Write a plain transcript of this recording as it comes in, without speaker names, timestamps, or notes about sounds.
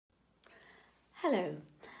Hello,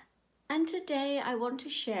 and today I want to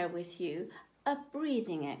share with you a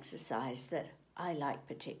breathing exercise that I like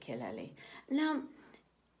particularly. Now,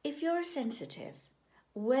 if you're a sensitive,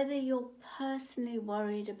 whether you're personally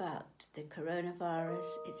worried about the coronavirus,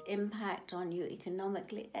 its impact on you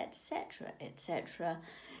economically, etc.,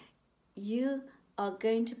 you are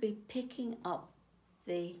going to be picking up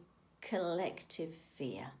the collective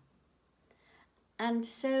fear. And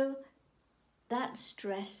so that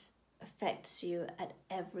stress affects you at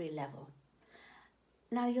every level.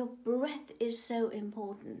 Now, your breath is so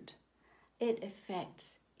important. It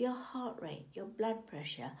affects your heart rate, your blood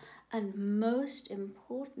pressure, and most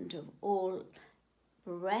important of all,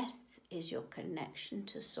 breath is your connection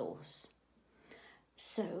to source.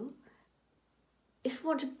 So, if you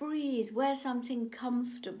want to breathe, wear something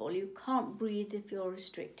comfortable. You can't breathe if you're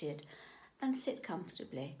restricted, and sit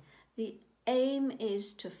comfortably. The aim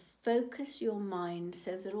is to focus your mind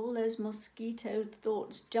so that all those mosquito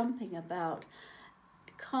thoughts jumping about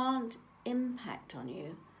can't impact on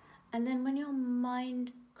you. And then when your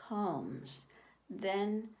mind calms,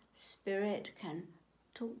 then spirit can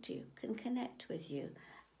talk to you, can connect with you.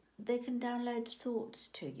 They can download thoughts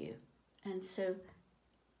to you. And so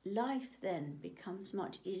life then becomes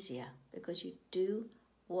much easier because you do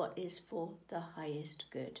what is for the highest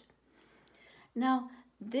good. Now,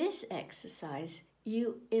 this exercise,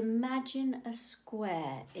 you imagine a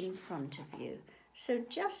square in front of you. So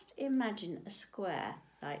just imagine a square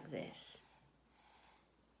like this.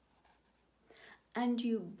 And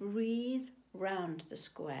you breathe round the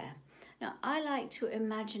square. Now, I like to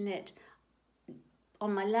imagine it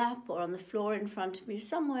on my lap or on the floor in front of me,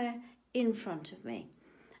 somewhere in front of me.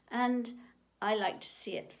 And I like to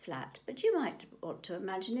see it flat, but you might want to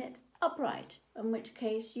imagine it upright, in which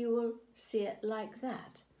case you will see it like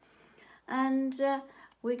that. And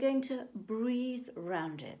we're going to breathe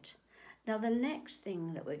round it. Now, the next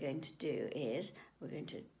thing that we're going to do is we're going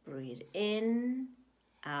to breathe in,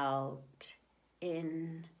 out,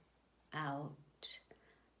 in,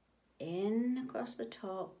 across the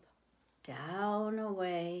top, down,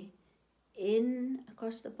 away, in,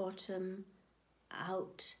 across the bottom,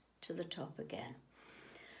 out to the top again.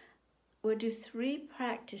 We'll do 3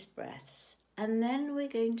 practice breaths, and then we're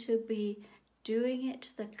going to be doing it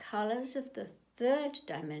to the colours of the 3rd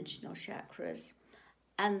dimensional chakras,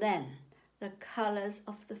 and then the colours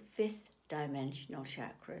of the 5th dimensional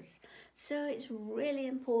chakras. So it's really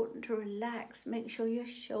important to relax, make sure your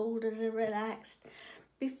shoulders are relaxed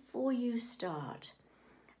before you start.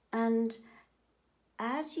 And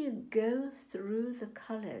as you go through the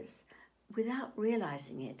colours, without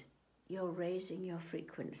realising it, you're raising your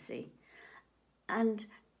frequency. And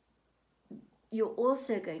you're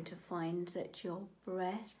also going to find that your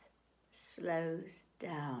breath slows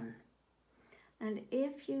down. And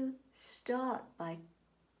if you start by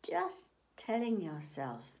just telling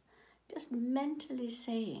yourself, just mentally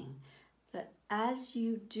saying that as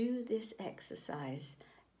you do this exercise,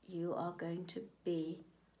 you are going to be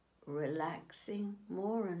relaxing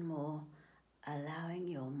more and more, allowing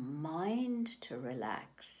your mind to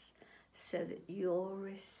relax so that you're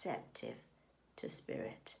receptive to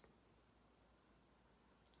spirit.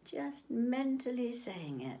 Just mentally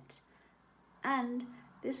saying it. And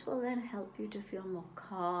this will then help you to feel more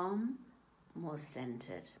calm, more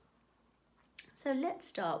centered. So let's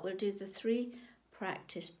start. We'll do the 3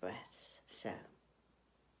 practice breaths. So,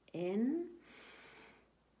 in,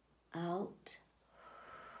 out,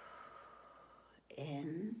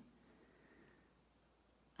 in,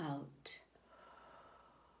 out.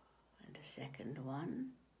 And a second one.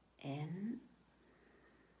 In,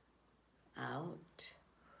 out,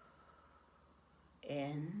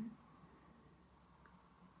 in,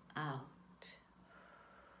 out.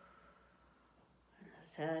 And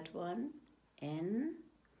the 3rd one. In,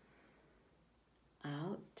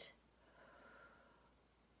 out,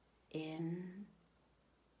 in,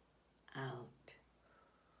 out.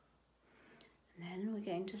 And then we're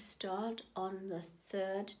going to start on the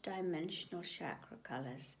 3rd dimensional chakra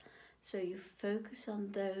colours. So you focus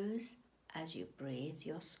on those as you breathe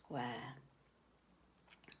your square.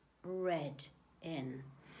 Red, in,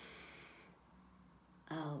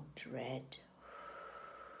 out, red,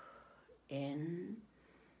 in,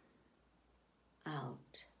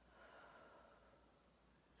 out,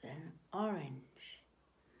 then orange,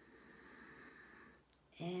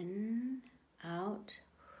 in, out,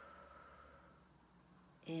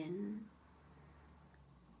 in,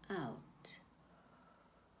 out,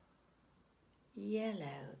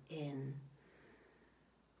 yellow, in,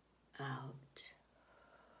 out,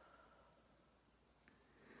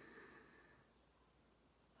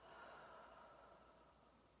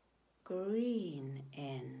 green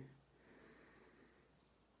in,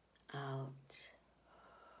 out,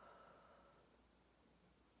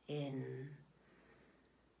 in,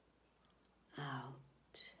 out,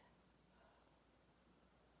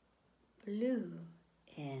 blue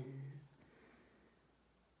in,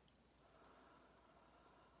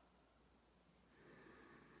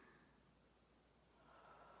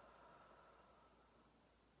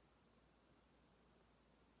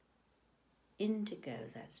 indigo,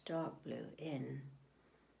 that's dark blue, in,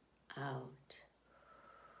 out,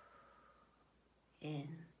 in,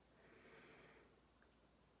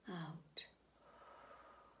 out,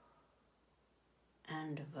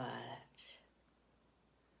 and violet,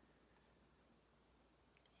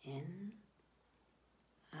 in,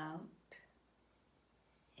 out,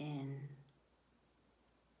 in,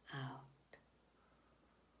 out.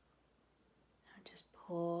 Now just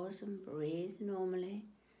pause and breathe normally,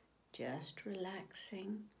 just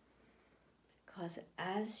relaxing, because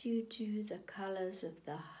as you do the colours of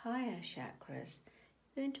the higher chakras,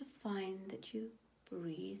 you're going to find that you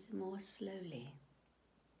breathe more slowly.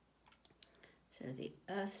 So the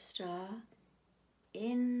Earth Star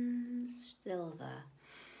in silver,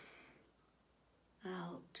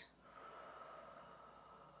 out,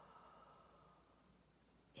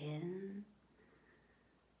 in,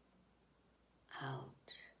 out,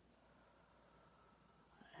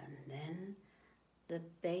 and then the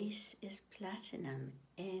base is platinum,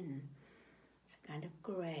 in, it's a kind of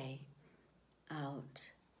grey, out,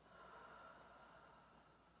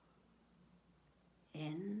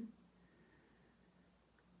 in,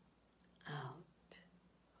 out,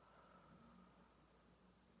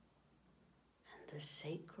 and the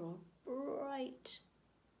sacral bright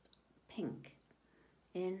pink,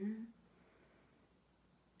 in,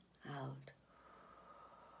 out,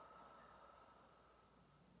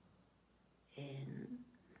 in,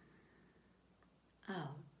 out,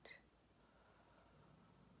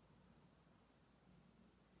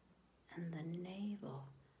 and the navel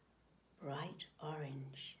bright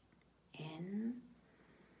orange, in,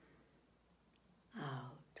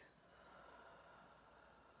 out,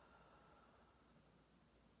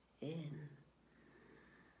 in,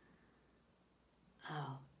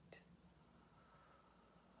 out,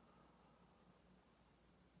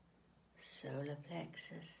 solar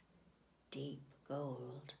plexus deep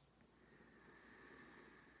gold,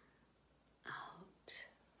 out,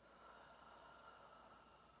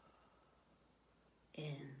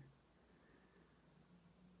 in,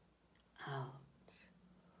 out,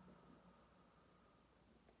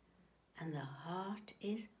 and the heart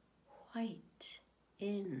is white,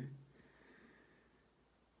 in,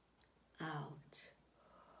 out,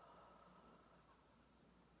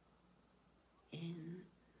 in,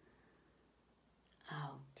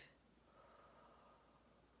 out.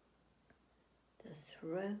 The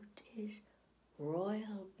throat is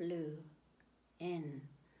royal blue, in,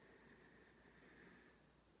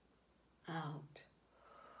 out,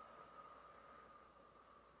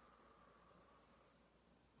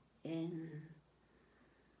 in,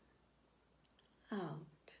 out.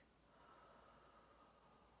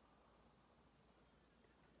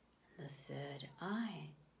 The third eye,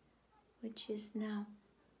 which is now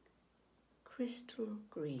crystal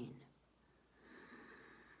green.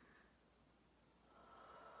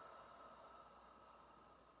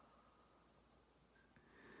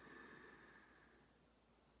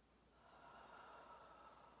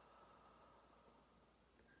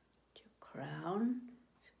 Your crown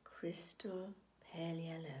is crystal pale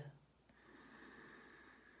yellow.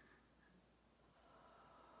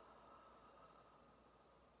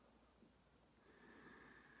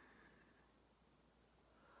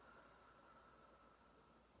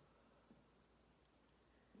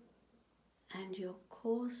 And your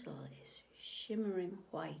causal is shimmering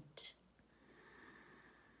white.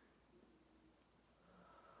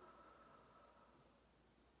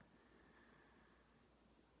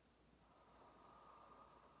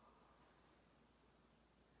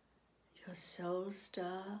 Your soul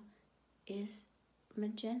star is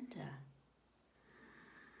magenta.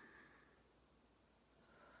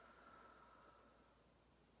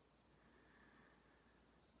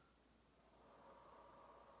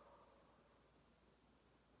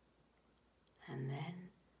 And then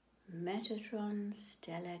Metatron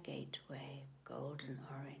Stellar Gateway, golden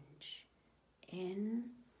orange, in,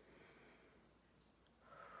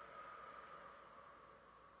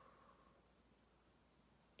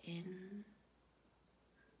 in,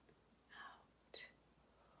 out.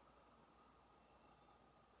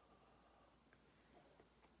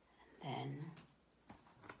 And then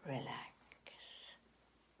relax.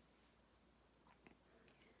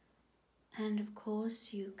 And of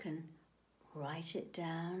course, you can write it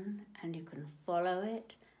down and you can follow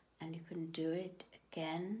it and you can do it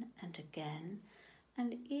again and again.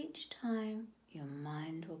 And each time your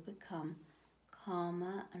mind will become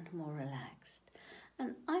calmer and more relaxed.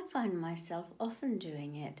 And I find myself often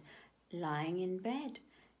doing it lying in bed,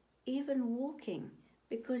 even walking,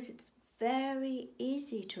 because it's very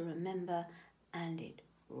easy to remember and it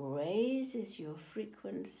raises your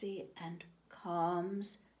frequency and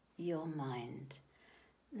calms your mind.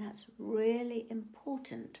 And that's really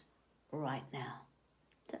important right now.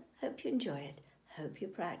 So hope you enjoy it, hope you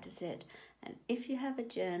practice it, and if you have a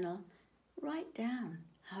journal, write down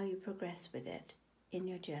how you progress with it in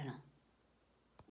your journal.